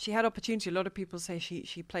opportunity. A lot of people say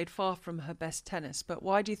she played far from her best tennis. But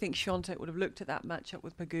why do you think Swiatek would have looked at that matchup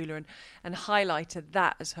with Pegula and highlighted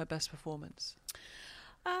that as her best performance?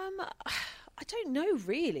 I don't know,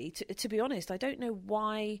 really, to be honest. I don't know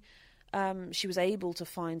why she was able to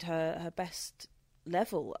find her best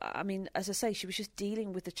level. I mean, as I say, she was just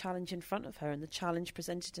dealing with the challenge in front of her, and the challenge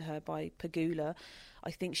presented to her by Pegula.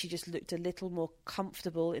 I think she just looked a little more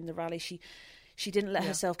comfortable in the rally. She didn't let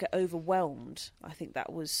herself get overwhelmed. I think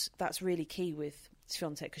that's really key with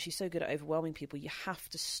Swiatek, because she's so good at overwhelming people. You have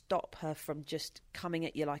to stop her from just coming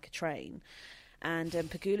at you like a train. And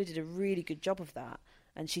Pegula did a really good job of that.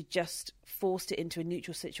 And she just forced it into a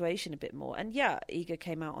neutral situation a bit more. And yeah, Iga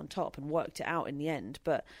came out on top and worked it out in the end,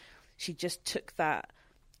 but she just took that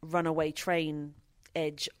runaway train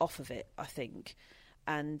edge off of it, I think.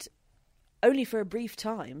 And only for a brief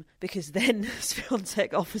time, because then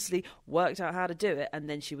Swiatek obviously worked out how to do it, and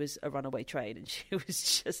then she was a runaway train and she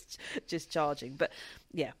was just charging. But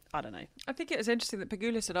yeah, I don't know. I think it was interesting that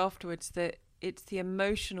Pegula said afterwards that it's the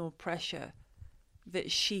emotional pressure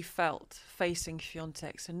that she felt facing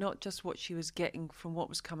Swiatek, so not just what she was getting from what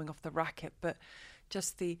was coming off the racket, but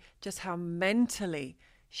just how mentally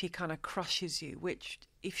she kind of crushes you, which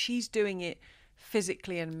if she's doing it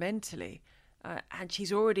physically and mentally, and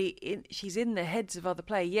she's in the heads of other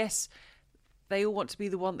players. Yes, they all want to be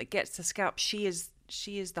the one that gets the scalp. She is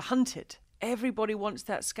the hunted. Everybody wants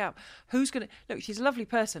that scalp. Who's going to... Look, she's a lovely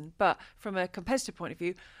person, but from a competitive point of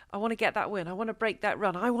view, I want to get that win. I want to break that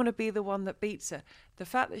run. I want to be the one that beats her. The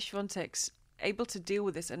fact that Swiatek's able to deal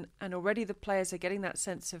with this, and already the players are getting that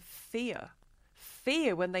sense of fear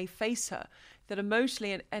when they face her, that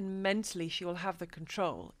emotionally and mentally she will have the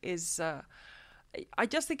control, is... I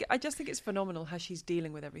just think it's phenomenal how she's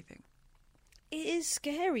dealing with everything. It is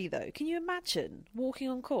scary, though. Can you imagine walking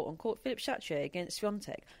on court Philippe Chatrier against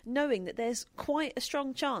Swiatek, knowing that there's quite a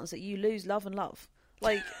strong chance that you lose love and love?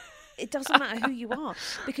 Like, it doesn't matter who you are,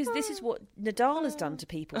 because this is what Nadal has done to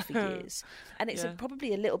people for years, and it's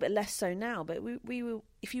probably a little bit less so now. But we were,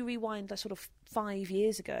 if you rewind like sort of 5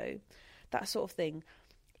 years ago, that sort of thing,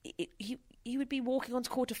 he would be walking on to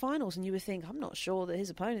quarterfinals and you would think, I'm not sure that his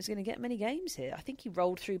opponent's going to get many games here. I think he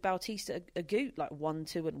rolled through Bautista Agut like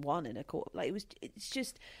 1-2 and 1 in a quarter. Like it's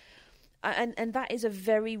just, and that is a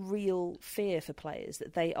very real fear for players,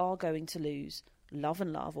 that they are going to lose love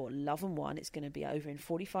and love, or love and one. It's going to be over in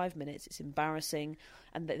 45 minutes. It's embarrassing,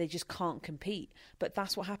 and that they just can't compete. But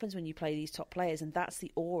that's what happens when you play these top players, and that's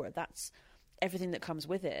the aura. That's everything that comes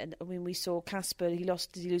with it. And I mean, we saw Casper, did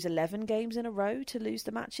he lose 11 games in a row to lose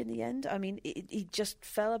the match in the end? I mean, he just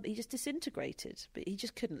he just disintegrated, but he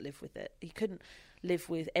just couldn't live with it. He couldn't live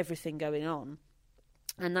with everything going on.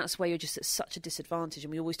 And that's where you're just at such a disadvantage.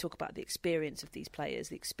 And we always talk about the experience of these players,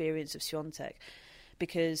 the experience of Swiatek,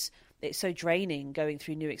 because it's so draining going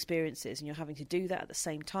through new experiences, and you're having to do that at the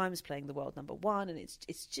same time as playing the world number one. And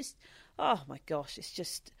it's just, oh my gosh, it's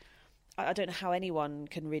just... I don't know how anyone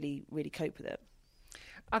can really cope with it.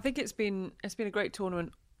 I think it's been a great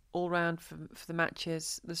tournament all round for the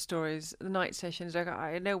matches, the stories, the night sessions.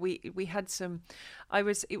 I know we had some.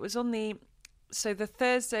 It was on the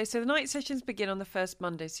Thursday. So the night sessions begin on the first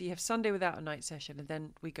Monday. So you have Sunday without a night session, and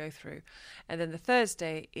then we go through, and then the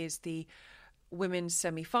Thursday is the women's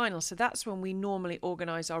semi-final. So that's when we normally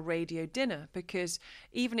organise our radio dinner, because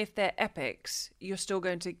even if they're epics, you're still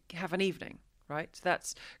going to have an evening. Right, so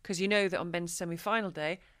that's because you know that on men's semi-final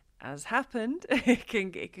day, as happened, it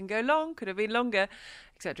can go long, could have been longer,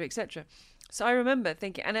 etc., etc. So I remember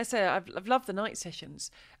thinking, and I say I've loved the night sessions,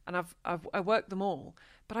 and I worked them all,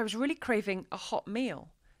 but I was really craving a hot meal,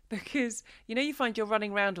 because you find you're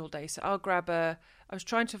running around all day. So I was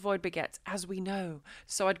trying to avoid baguettes, as we know.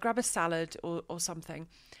 So I'd grab a salad or something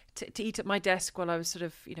to eat at my desk while I was sort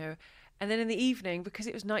of And then in the evening, because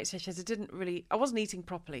it was night sessions, I wasn't eating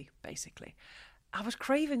properly, basically. I was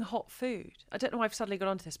craving hot food. I don't know why I've suddenly got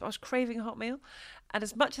onto this, but I was craving a hot meal. And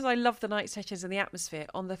as much as I love the night sessions and the atmosphere,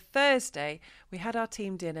 on the Thursday, we had our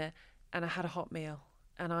team dinner and I had a hot meal.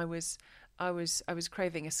 And I was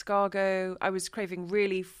craving escargot. I was craving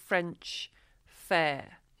really French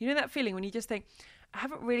fare. You know that feeling when you just think, I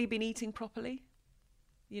haven't really been eating properly?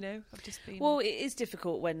 I've just been... Well, it is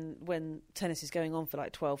difficult when tennis is going on for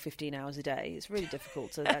like 12, 15 hours a day. It's really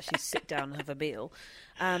difficult to actually sit down and have a meal.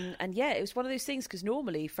 And yeah, it was one of those things, because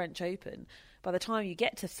normally French Open, by the time you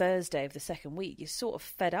get to Thursday of the second week, you're sort of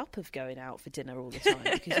fed up of going out for dinner all the time,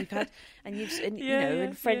 because you've had,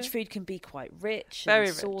 and French food can be quite rich and very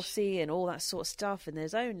saucy and all that sort of stuff. And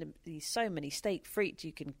there's only so many steak frites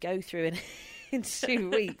you can go through in 2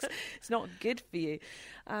 weeks. It's not good for you.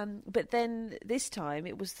 But then this time,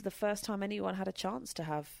 it was the first time anyone had a chance to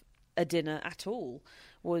have a dinner at all,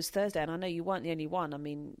 was Thursday. And I know you weren't the only one. I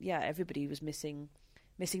mean, yeah, everybody was missing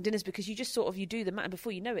dinners, because you just you do the match, and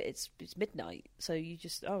before you know it, it's midnight. So you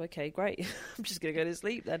just, oh, okay, great. I'm just going to go to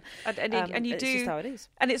sleep then. And you it's do, just how it is.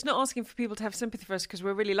 And it's not asking for people to have sympathy for us, because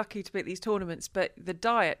we're really lucky to be at these tournaments, but the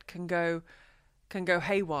diet can go can go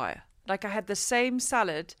haywire. Like I had the same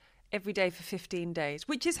salad every day for 15 days,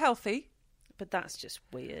 which is healthy. But that's just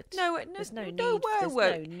weird. There's no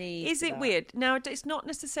need. Is it that. Weird? Now, it's not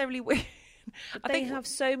necessarily weird. But they have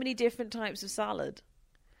so many different types of salad.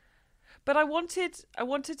 But I wanted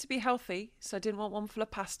to be healthy, so I didn't want one full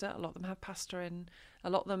of pasta. A lot of them have pasta in.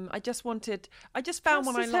 A lot of them. I just found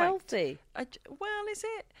one I liked. Healthy. Is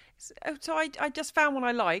it? So I just found one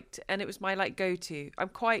I liked, and it was my go-to. I'm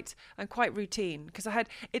quite routine because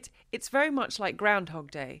it's very much like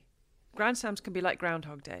Groundhog Day. Grand Slams can be like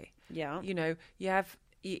Groundhog Day. Yeah.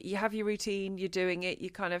 You have your routine, you're doing it,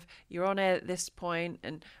 you're on air at this point,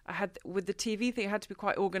 and I had with the TV thing I had to be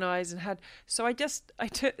quite organised so I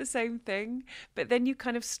took the same thing, but then you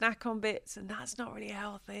kind of snack on bits and that's not really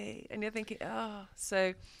healthy, and you're thinking,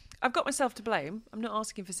 so I've got myself to blame. I'm not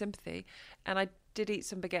asking for sympathy, and I did eat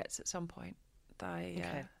some baguettes at some point.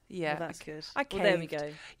 Okay. Yeah, well, that's good. I caved. Well, there we go.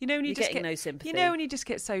 When you're getting no sympathy. When you just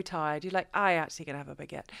get so tired, you're like, I actually gonna have a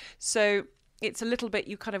baguette. So it's a little bit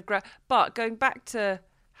you kind of but going back to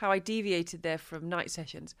how I deviated there from night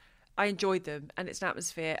sessions, I enjoyed them, and it's an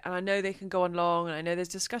atmosphere, and I know they can go on long, and I know there's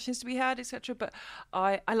discussions to be had, etc. But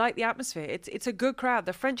I like the atmosphere. It's a good crowd.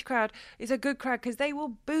 The French crowd is a good crowd because they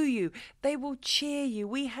will boo you, they will cheer you.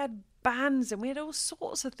 We had bands and we had all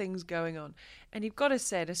sorts of things going on, and you've got to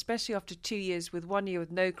say, especially after 2 years, with 1 year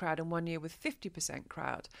with no crowd and 1 year with 50%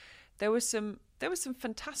 crowd, there was some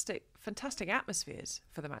fantastic atmospheres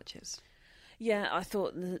for the matches. Yeah, I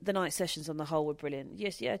thought the night sessions on the whole were brilliant.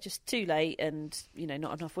 Yes, just too late, and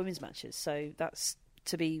not enough women's matches, so that's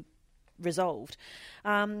to be resolved.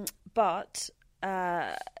 But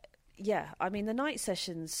I mean, the night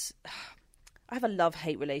sessions, I have a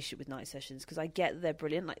love-hate relationship with night sessions because I get that they're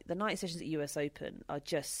brilliant. Like the night sessions at US Open are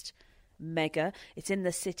just mega. It's in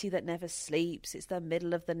the city that never sleeps. It's the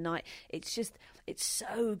middle of the night. It's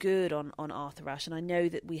so good on Arthur Ashe, and I know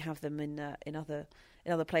that we have them in other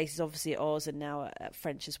places, obviously at Oz and now at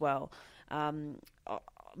French as well.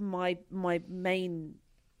 My main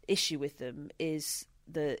issue with them is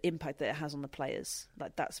the impact that it has on the players.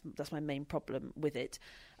 Like that's my main problem with it.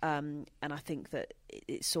 And I think that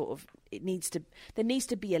there needs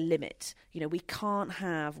to be a limit. We can't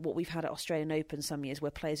have what we've had at Australian Open some years where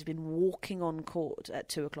players have been walking on court at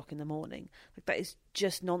 2:00 in the morning. Like that is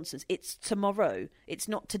just nonsense. It's tomorrow. It's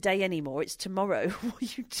not today anymore. It's tomorrow. What are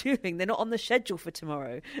you doing? They're not on the schedule for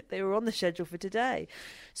tomorrow. They were on the schedule for today.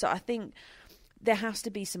 So I think there has to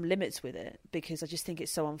be some limits with it because I just think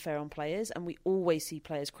it's so unfair on players, and we always see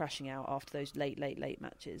players crashing out after those late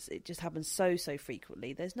matches. It just happens so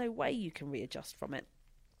frequently. There's no way you can readjust from it.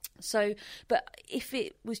 So, but if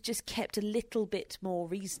it was just kept a little bit more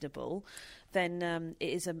reasonable, then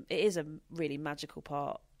it is a really magical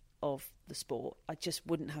part of the sport. I just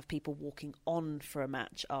wouldn't have people walking on for a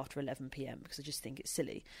match after 11 p.m. because I just think it's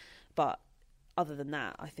silly. But other than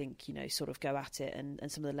that, I think, sort of go at it, and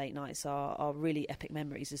some of the late nights are really epic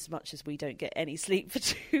memories, as much as we don't get any sleep for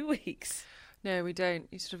 2 weeks. No, we don't.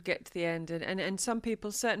 You sort of get to the end, and certain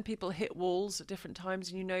people hit walls at different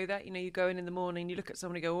times, and that. You go in the morning, you look at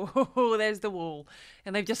someone and go, oh, there's the wall,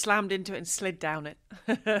 and they've just slammed into it and slid down it.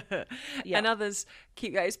 Yeah. And others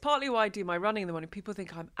keep going. It's partly why I do my running in the morning. People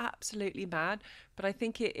think I'm absolutely mad, but I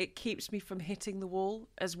think it keeps me from hitting the wall,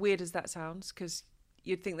 as weird as that sounds, because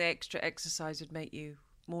you'd think the extra exercise would make you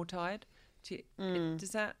more tired.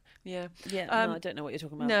 Does that? Yeah. Yeah, no, I don't know what you're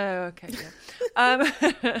talking about. No, okay, yeah.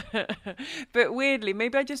 But weirdly,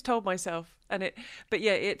 maybe I just told myself. But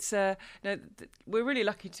yeah, it's we're really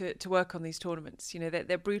lucky to work on these tournaments.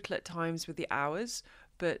 They're brutal at times with the hours,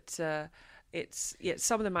 but it's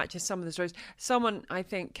some of the matches, some of the stories. Someone I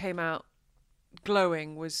think came out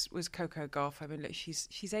glowing was Coco Gauff. I mean, look,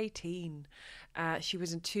 she's 18. She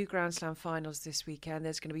was in 2 Grand Slam finals this weekend.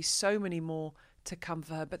 There's going to be so many more to come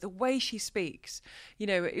for her, but the way she speaks, you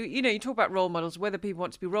talk about role models, whether people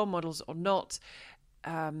want to be role models or not.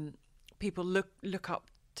 People look up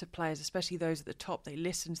to players, especially those at the top. They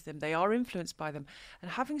listen to them, they are influenced by them, and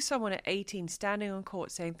having someone at 18 standing on court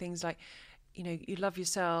saying things like, you love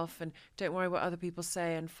yourself and don't worry what other people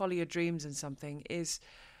say and follow your dreams and something is,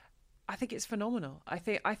 I think it's phenomenal. I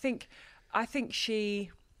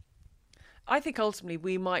think ultimately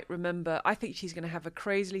we might remember, I think she's going to have a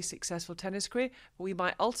crazily successful tennis career, but we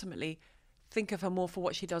might ultimately think of her more for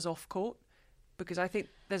what she does off court, because I think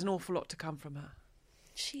there's an awful lot to come from her.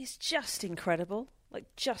 She's just incredible,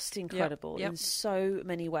 yep. In so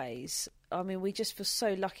many ways. I mean, we just feel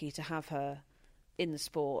so lucky to have her in the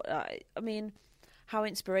sport. I mean, how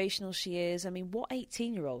inspirational she is. I mean, what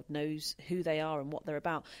 18-year-old knows who they are and what they're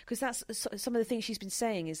about? Because that's some of the things she's been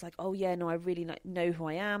saying is like, oh yeah, no, I really know who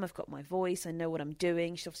I am. I've got my voice. I know what I'm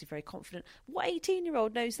doing. She's obviously very confident. What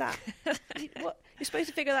 18-year-old knows that? What? You're supposed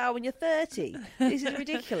to figure that out when you're 30. This is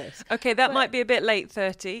ridiculous. Okay, that might be a bit late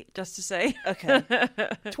 30, just to say. Okay,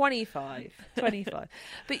 25.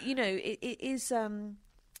 But, you know, it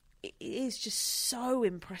is just so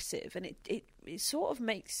impressive, and it sort of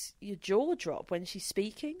makes your jaw drop when she's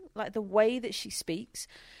speaking. Like the way that she speaks,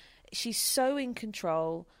 she's so in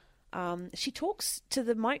control. She talks to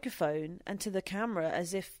the microphone and to the camera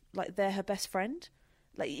as if like they're her best friend.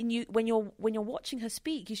 Like when you're watching her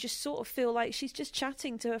speak, you just sort of feel like she's just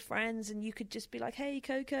chatting to her friends, and you could just be like, "Hey,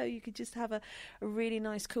 Coco," you could just have a really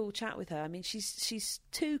nice, cool chat with her. I mean, she's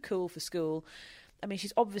too cool for school. I mean,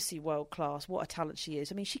 she's obviously world class. What a talent she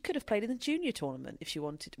is. I mean, she could have played in the junior tournament if she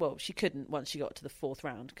wanted. Well, she couldn't once she got to the fourth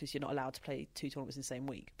round because you're not allowed to play 2 tournaments in the same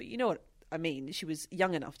week. But you know what I mean? She was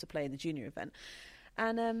young enough to play in the junior event.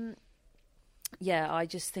 And, yeah, I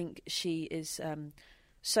just think she is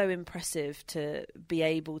so impressive to be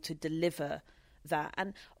able to deliver that.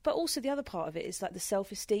 But also the other part of it is like the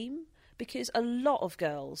self-esteem. Because a lot of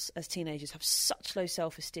girls as teenagers have such low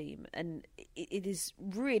self-esteem, and it is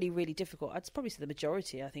really, really difficult. I'd probably say the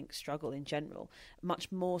majority, I think, struggle in general,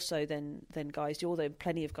 much more so than guys do, although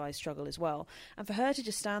plenty of guys struggle as well. And for her to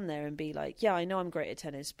just stand there and be like, yeah, I know I'm great at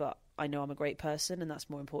tennis, but I know I'm a great person, and that's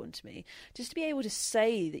more important to me. Just to be able to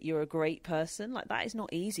say that you're a great person, like that is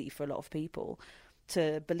not easy for a lot of people.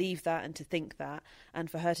 To believe that and to think that, and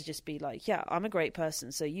for her to just be like, yeah, I'm a great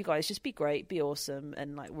person, so you guys just be great, be awesome,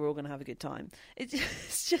 and like we're all gonna have a good time.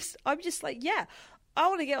 It's just, I'm just like, yeah, I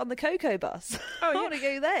want to get on the Coco bus. I want to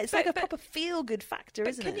go there. It's like a proper feel good factor,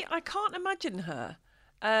 isn't it? I can't imagine her.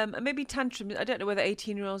 And maybe tantrums. I don't know whether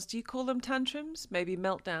 18-year-olds, do you call them tantrums? Maybe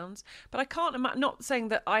meltdowns. But I can't imagine. Not saying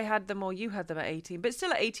that I had them or you had them at 18, but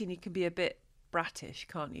still at 18 you can be a bit brattish,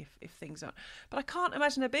 can't you, if things aren't. But I can't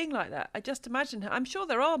imagine her being like that. I just imagine her. I'm sure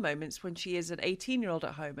there are moments when she is an 18-year-old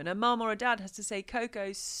at home and her mum or her dad has to say,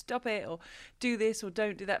 Coco, stop it, or do this or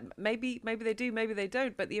don't do that. Maybe they do, maybe they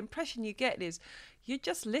don't. But the impression you get is you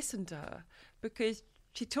just listen to her because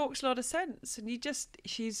she talks a lot of sense, and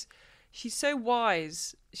she's so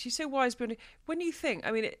wise. She's so wise. But when you think,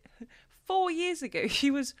 I mean, 4 years ago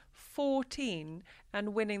she was 14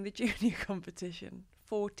 and winning the junior competition.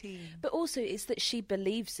 14. But also it's that she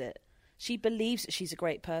believes it. She believes that she's a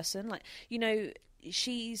great person. Like, you know,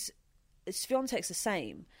 Swiatek's the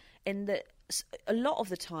same in that a lot of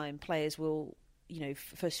the time players will, you know,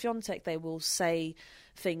 for Swiatek they will say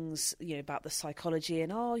things, you know, about the psychology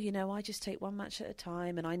and, oh, you know, I just take one match at a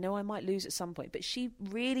time and I know I might lose at some point. But she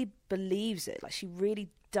really believes it. Like, she really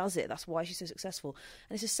does it. That's why she's so successful.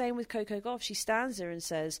 And it's the same with Coco Gauff. She stands there and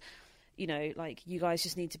says, you know, like, you guys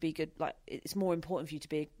just need to be good. Like, it's more important for you to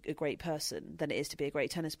be a great person than it is to be a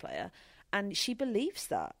great tennis player. And she believes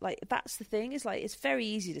that. Like, that's the thing. Is like, it's very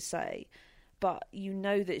easy to say, but you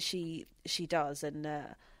know that she does. And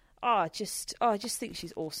I just think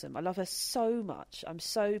she's awesome. I love her so much. I'm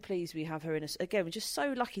so pleased we have her in us again. We're just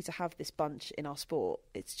so lucky to have this bunch in our sport.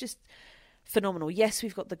 It's just phenomenal. Yes,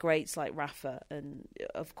 we've got the greats like Rafa, and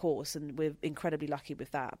of course, and we're incredibly lucky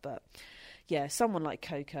with that. But yeah, someone like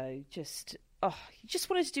Coco, you just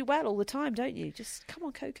wanted to do well all the time, don't you? Just come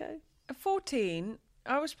on, Coco. At 14,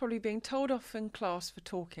 I was probably being told off in class for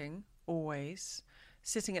talking, always,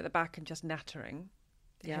 sitting at the back and just nattering.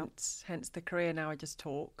 Yeah. Hence the career now I just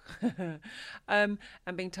talk. And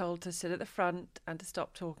being told to sit at the front and to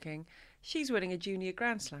stop talking. She's winning a junior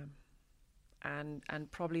Grand Slam. And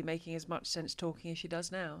probably making as much sense talking as she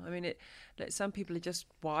does now. I mean, some people are just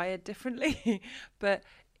wired differently, but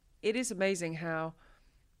it is amazing how,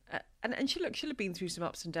 and she'll have been through some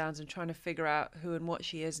ups and downs and trying to figure out who and what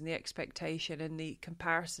she is and the expectation and the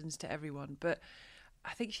comparisons to everyone. But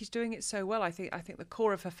I think she's doing it so well. I think the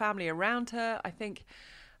core of her family around her. I think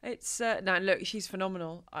it's now look, she's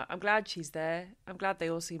phenomenal. I'm glad she's there. I'm glad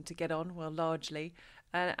they all seem to get on well, largely.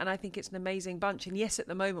 And I think it's an amazing bunch. And yes, at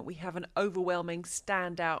the moment we have an overwhelming,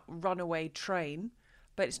 standout, runaway train,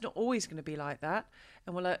 but it's not always going to be like that.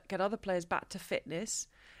 And we'll get other players back to fitness,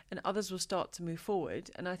 and others will start to move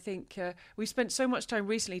forward. And I think we've spent so much time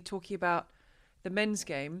recently talking about the men's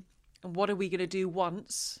game and what are we going to do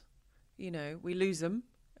once, you know, we lose them,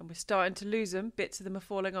 and we're starting to lose them. Bits of them are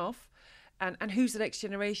falling off. And who's the next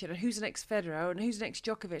generation, and who's the next Federer, and who's the next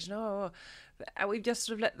Djokovic, and we've just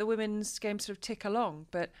sort of let the women's game sort of tick along.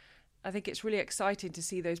 But I think it's really exciting to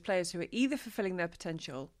see those players who are either fulfilling their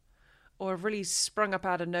potential or have really sprung up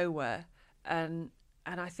out of nowhere. And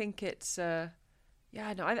I think it's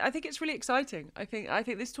Yeah, no, I think it's really exciting. I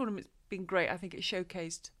think this tournament's been great. I think it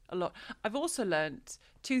showcased a lot. I've also learnt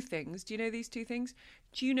 2 things. Do you know these 2 things?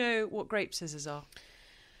 Do you know what grape scissors are?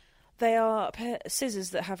 They are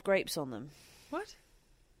scissors that have grapes on them. What?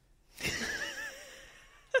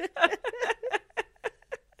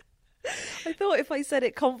 I thought if I said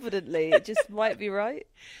it confidently, it just might be right.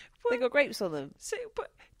 They got grapes on them. So,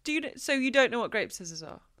 but so you don't know what grape scissors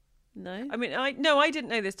are? No. I mean, I didn't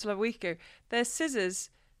know this till a week ago. They're scissors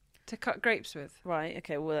to cut grapes with. Right.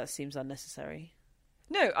 Okay. Well, that seems unnecessary.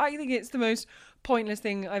 No, I think it's the most pointless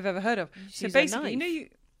thing I've ever heard of. So basically,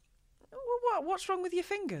 what's wrong with your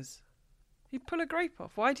fingers? You pull a grape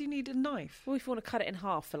off. Why do you need a knife? Well, if you want to cut it in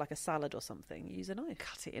half for like a salad or something, you use a knife.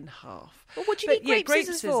 Cut it in half. Well, what do you need grape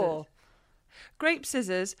scissors for? Grape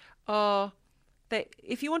scissors are...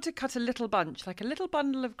 if you want to cut a little bunch, like a little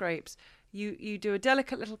bundle of grapes, you do a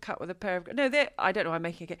delicate little cut with a pair of... No, I don't know, I'm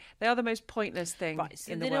making it. They are the most pointless thing right,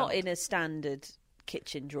 so in the they're world. Not in a standard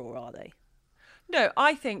kitchen drawer, are they? No,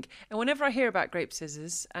 I think, and whenever I hear about grape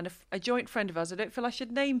scissors, and a joint friend of ours, I don't feel I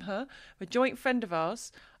should name her, a joint friend of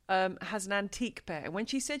ours has an antique pair. And when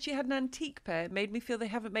she said she had an antique pair, it made me feel they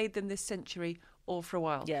haven't made them this century or for a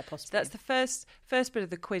while. Yeah, possibly. So that's the first bit of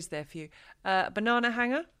the quiz there for you. Banana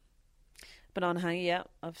hanger. Banana hanger, yeah.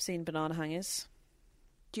 I've seen banana hangers.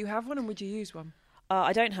 Do you have one, and would you use one?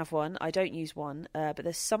 I don't have one. I don't use one. But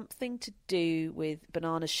there's something to do with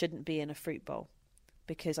bananas shouldn't be in a fruit bowl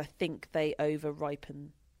because I think they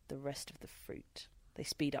over-ripen the rest of the fruit. They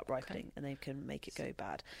speed up ripening and they can make it go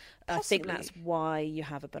bad. Possibly. I think that's why you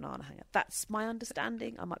have a banana hanger. That's my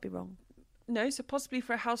understanding. I might be wrong. No, so possibly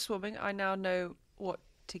for a housewarming, I now know what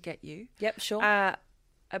to get you. Yep, sure. A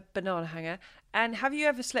banana hanger. And have you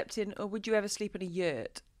ever slept in, or would you ever sleep in a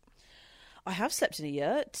yurt? I have slept in a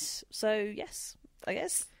yurt, so yes, I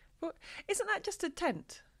guess. Well, isn't that just a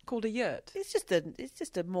tent called a yurt? It's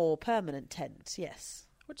just a more permanent tent, yes.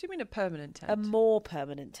 What do you mean a permanent tent? A more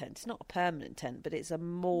permanent tent. It's not a permanent tent, but it's a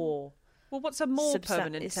more... Well, what's a more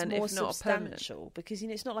permanent it's tent more if not substantial? permanent? Because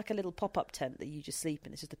it's not like a little pop-up tent that you just sleep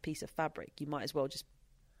in. It's just a piece of fabric. You might as well just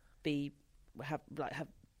have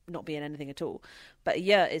not be in anything at all. But a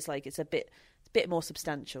yurt is like it's a bit more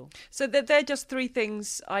substantial. So they're just 3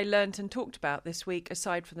 things I learnt and talked about this week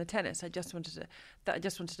aside from the tennis. I just wanted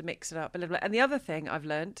to mix it up a little bit. And the other thing I've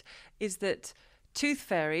learnt is that tooth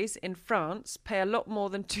fairies in France pay a lot more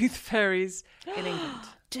than tooth fairies in England.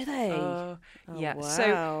 Do they? Oh, yeah. Wow.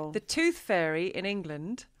 So the tooth fairy in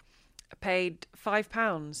England paid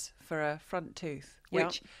 £5 for a front tooth,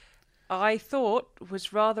 which I thought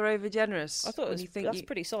was rather overgenerous. I thought that's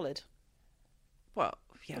pretty solid. Well,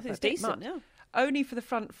 yeah, I think it's decent. much. Yeah. Only for the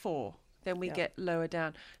front 4. Then we get lower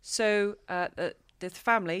down. So the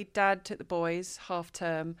family, Dad took the boys half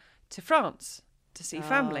term to France to see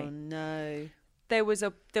family. Oh no! There was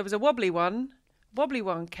a wobbly one. Wobbly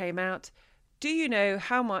one came out. Do you know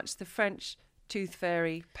how much the French tooth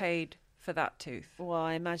fairy paid for that tooth? Well,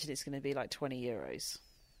 I imagine it's going to be like €20.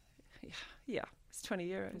 Yeah, it's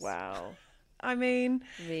 €20. Wow. I mean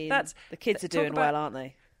that's the kids are doing well, aren't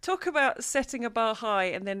they? Talk about setting a bar high,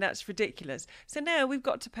 and then that's ridiculous. So now we've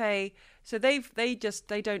got to pay. So they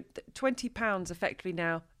don't £20 effectively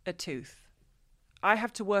now a tooth. I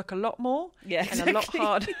have to work a lot more, and a lot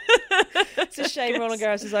harder. It's a shame Roland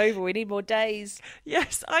Garros is over. We need more days.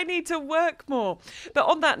 Yes, I need to work more. But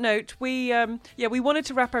on that note, we wanted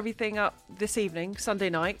to wrap everything up this evening,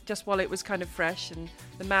 Sunday night, just while it was kind of fresh and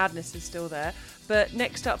the madness is still there. But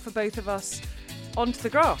next up for both of us, onto the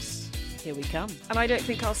grass. Here we come. And I don't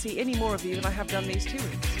think I'll see any more of you than I have done these 2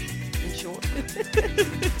 weeks, in short.